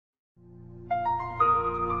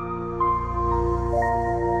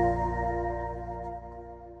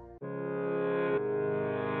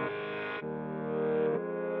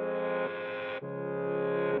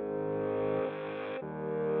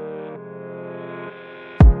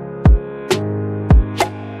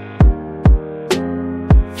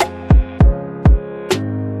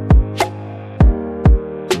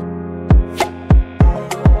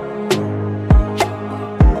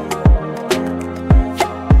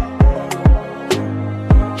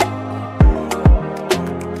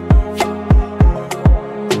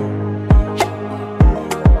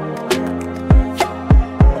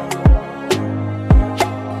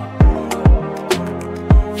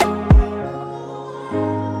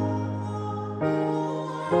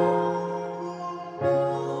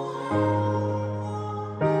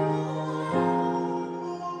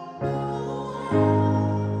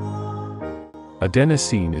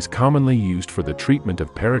Adenosine is commonly used for the treatment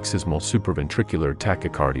of paroxysmal supraventricular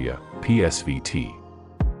tachycardia, PSVT.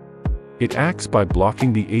 It acts by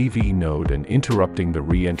blocking the AV node and interrupting the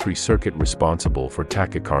re-entry circuit responsible for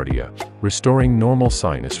tachycardia, restoring normal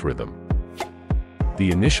sinus rhythm. The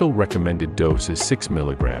initial recommended dose is 6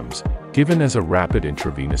 mg, given as a rapid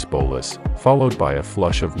intravenous bolus, followed by a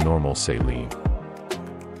flush of normal saline.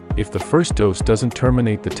 If the first dose doesn't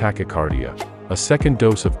terminate the tachycardia, a second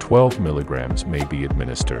dose of 12 mg may be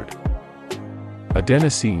administered.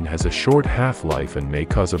 Adenosine has a short half-life and may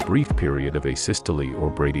cause a brief period of asystole or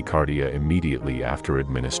bradycardia immediately after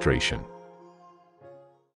administration.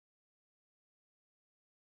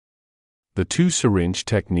 The two-syringe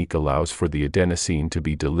technique allows for the adenosine to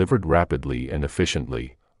be delivered rapidly and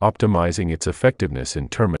efficiently, optimizing its effectiveness in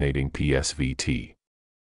terminating PSVT.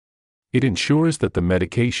 It ensures that the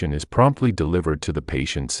medication is promptly delivered to the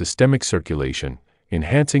patient's systemic circulation,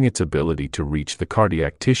 enhancing its ability to reach the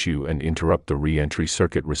cardiac tissue and interrupt the re-entry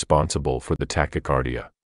circuit responsible for the tachycardia.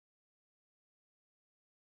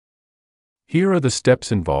 Here are the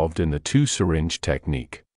steps involved in the two-syringe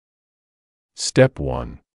technique. Step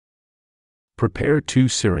 1. Prepare 2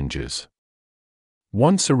 syringes.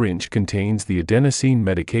 One syringe contains the adenosine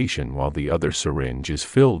medication while the other syringe is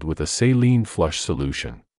filled with a saline flush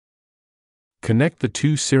solution. Connect the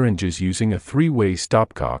 2 syringes using a 3-way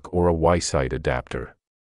stopcock or a Y-side adapter.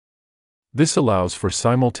 This allows for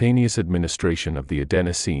simultaneous administration of the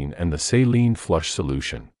adenosine and the saline flush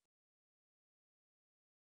solution.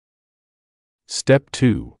 Step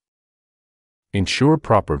 2. Ensure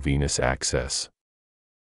proper venous access.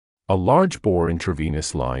 A large bore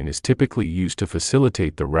intravenous line is typically used to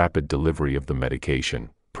facilitate the rapid delivery of the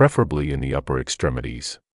medication, preferably in the upper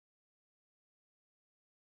extremities.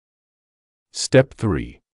 Step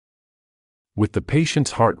 3. With the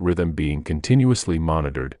patient's heart rhythm being continuously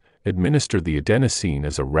monitored, administer the adenosine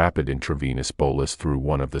as a rapid intravenous bolus through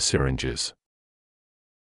one of the syringes.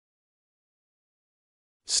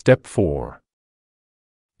 Step 4.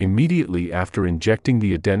 Immediately after injecting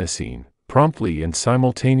the adenosine, promptly and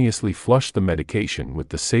simultaneously flush the medication with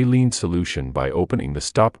the saline solution by opening the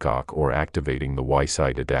stopcock or activating the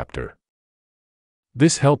Y-side adapter.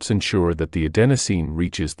 This helps ensure that the adenosine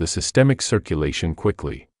reaches the systemic circulation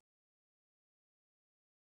quickly.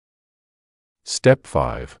 Step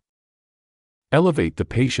 5. Elevate the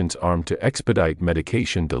patient's arm to expedite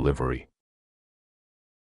medication delivery.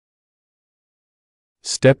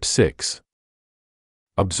 Step 6.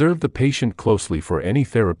 Observe the patient closely for any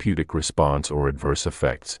therapeutic response or adverse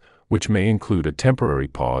effects, which may include a temporary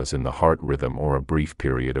pause in the heart rhythm or a brief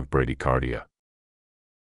period of bradycardia.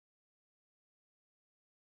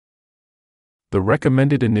 The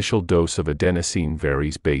recommended initial dose of adenosine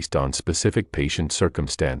varies based on specific patient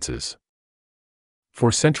circumstances. For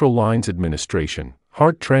central lines administration,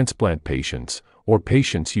 heart transplant patients, or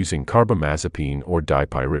patients using carbamazepine or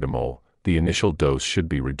dipyridamole, the initial dose should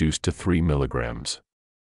be reduced to 3 mg.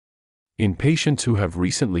 In patients who have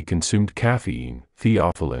recently consumed caffeine,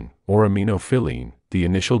 theophylline, or aminophylline, the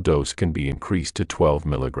initial dose can be increased to 12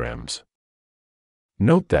 mg.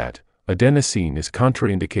 Note that adenosine is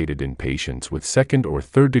contraindicated in patients with second or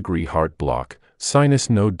third degree heart block, sinus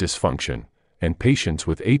node dysfunction, and patients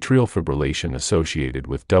with atrial fibrillation associated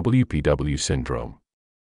with WPW syndrome.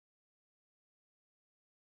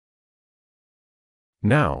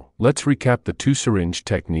 Now, let's recap the two-syringe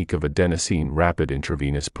technique of adenosine rapid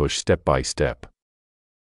intravenous push step by step.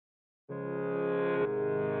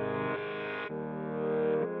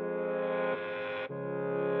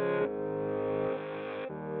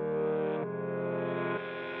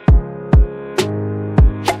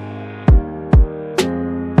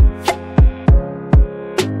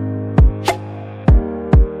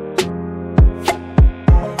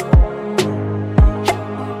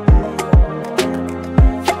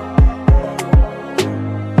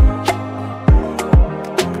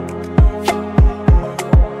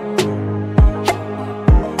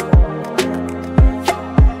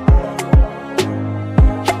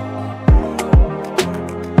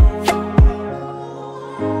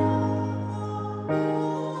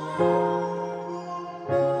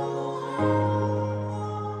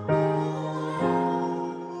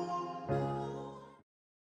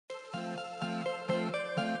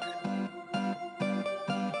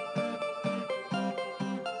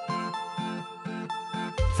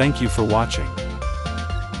 Thank you for watching.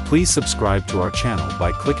 Please subscribe to our channel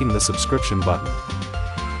by clicking the subscription button.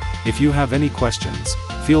 If you have any questions,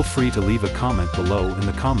 feel free to leave a comment below in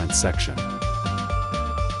the comments section.